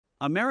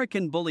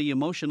American Bully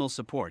emotional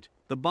support,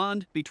 the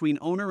bond between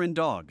owner and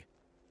dog.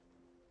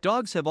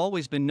 Dogs have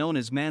always been known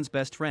as man's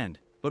best friend,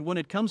 but when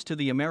it comes to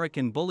the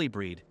American Bully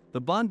breed,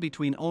 the bond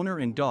between owner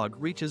and dog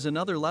reaches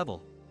another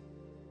level.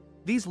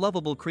 These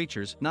lovable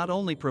creatures not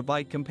only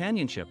provide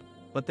companionship,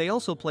 but they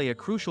also play a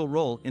crucial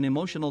role in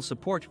emotional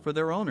support for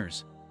their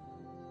owners.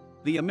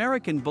 The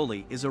American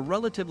Bully is a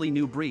relatively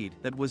new breed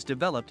that was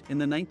developed in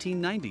the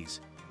 1990s.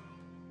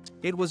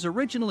 It was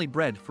originally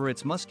bred for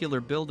its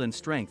muscular build and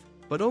strength,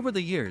 but over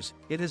the years,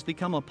 it has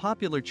become a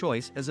popular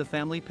choice as a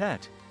family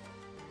pet.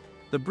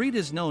 The breed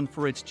is known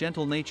for its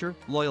gentle nature,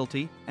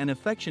 loyalty, and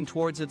affection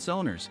towards its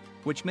owners,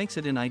 which makes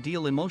it an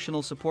ideal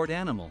emotional support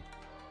animal.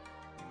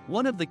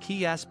 One of the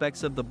key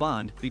aspects of the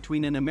bond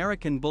between an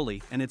American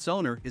Bully and its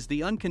owner is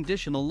the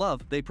unconditional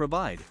love they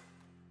provide.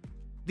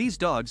 These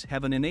dogs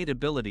have an innate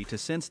ability to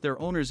sense their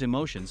owner's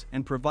emotions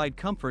and provide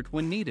comfort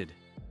when needed.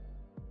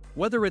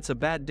 Whether it's a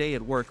bad day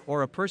at work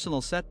or a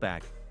personal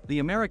setback, the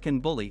American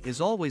Bully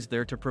is always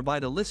there to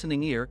provide a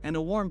listening ear and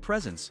a warm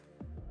presence.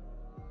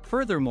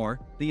 Furthermore,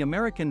 the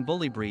American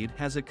Bully breed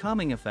has a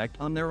calming effect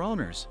on their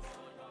owners.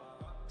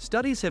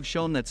 Studies have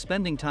shown that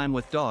spending time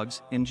with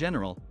dogs, in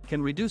general,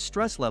 can reduce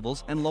stress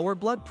levels and lower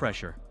blood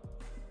pressure.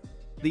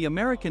 The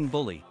American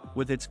Bully,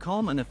 with its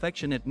calm and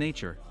affectionate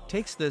nature,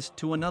 takes this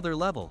to another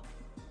level.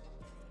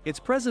 Its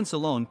presence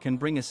alone can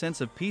bring a sense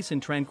of peace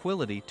and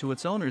tranquility to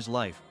its owner's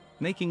life,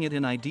 making it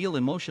an ideal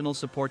emotional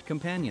support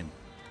companion.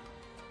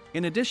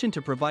 In addition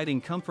to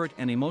providing comfort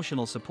and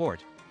emotional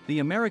support, the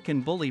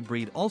American Bully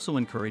breed also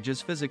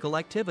encourages physical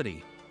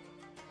activity.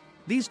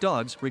 These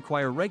dogs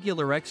require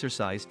regular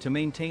exercise to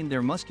maintain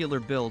their muscular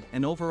build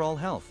and overall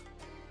health.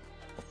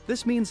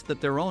 This means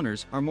that their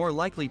owners are more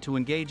likely to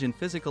engage in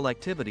physical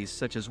activities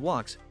such as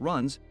walks,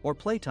 runs, or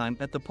playtime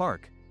at the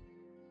park.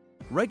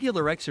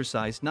 Regular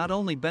exercise not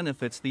only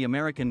benefits the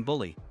American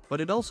Bully,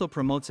 but it also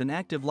promotes an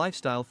active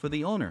lifestyle for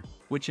the owner,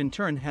 which in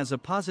turn has a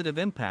positive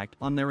impact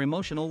on their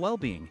emotional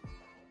well-being.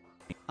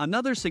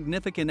 Another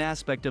significant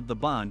aspect of the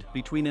bond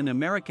between an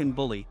American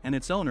Bully and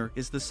its owner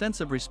is the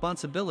sense of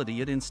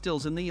responsibility it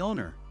instills in the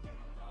owner.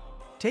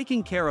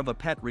 Taking care of a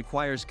pet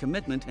requires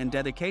commitment and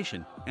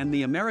dedication, and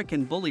the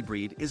American Bully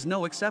breed is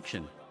no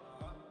exception.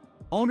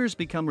 Owners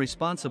become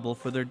responsible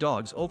for their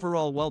dog's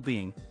overall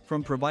well-being,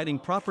 from providing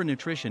proper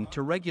nutrition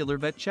to regular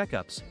vet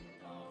checkups.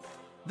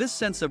 This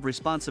sense of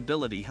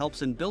responsibility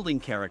helps in building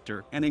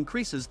character and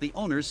increases the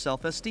owner's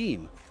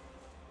self-esteem.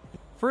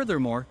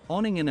 Furthermore,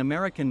 owning an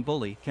American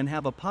Bully can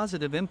have a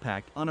positive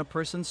impact on a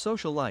person's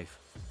social life.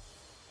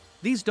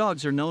 These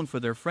dogs are known for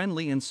their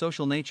friendly and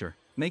social nature,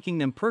 making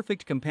them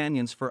perfect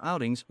companions for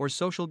outings or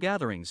social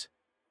gatherings.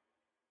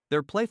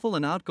 Their playful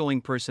and outgoing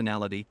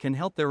personality can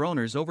help their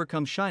owners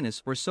overcome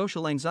shyness or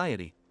social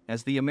anxiety,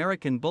 as the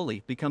American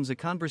Bully becomes a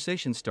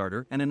conversation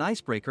starter and an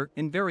icebreaker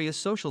in various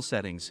social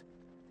settings.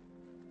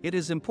 It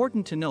is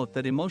important to note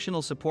that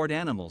emotional support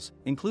animals,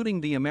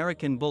 including the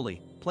American Bully,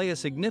 play a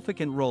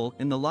significant role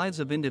in the lives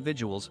of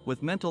individuals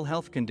with mental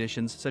health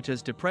conditions such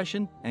as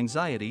depression,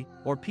 anxiety,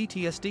 or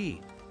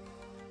PTSD.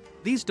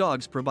 These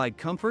dogs provide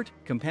comfort,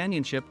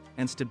 companionship,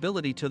 and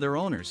stability to their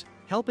owners,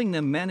 helping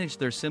them manage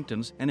their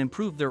symptoms and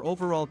improve their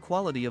overall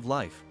quality of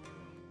life.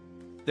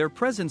 Their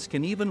presence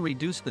can even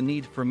reduce the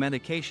need for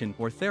medication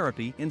or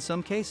therapy in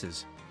some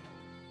cases.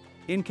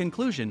 In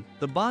conclusion,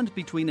 the bond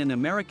between an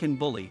American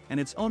Bully and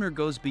its owner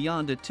goes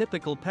beyond a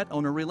typical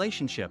pet-owner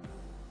relationship.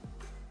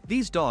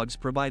 These dogs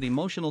provide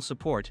emotional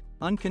support,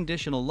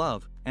 unconditional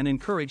love, and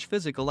encourage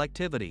physical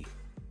activity.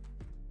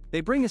 They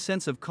bring a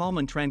sense of calm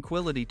and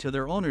tranquility to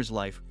their owner's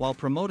life while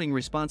promoting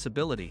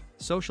responsibility,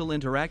 social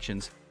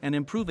interactions, and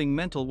improving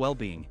mental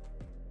well-being.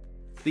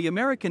 The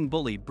American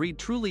Bully breed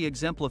truly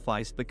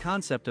exemplifies the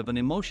concept of an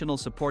emotional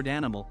support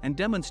animal and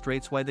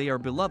demonstrates why they are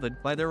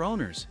beloved by their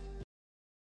owners.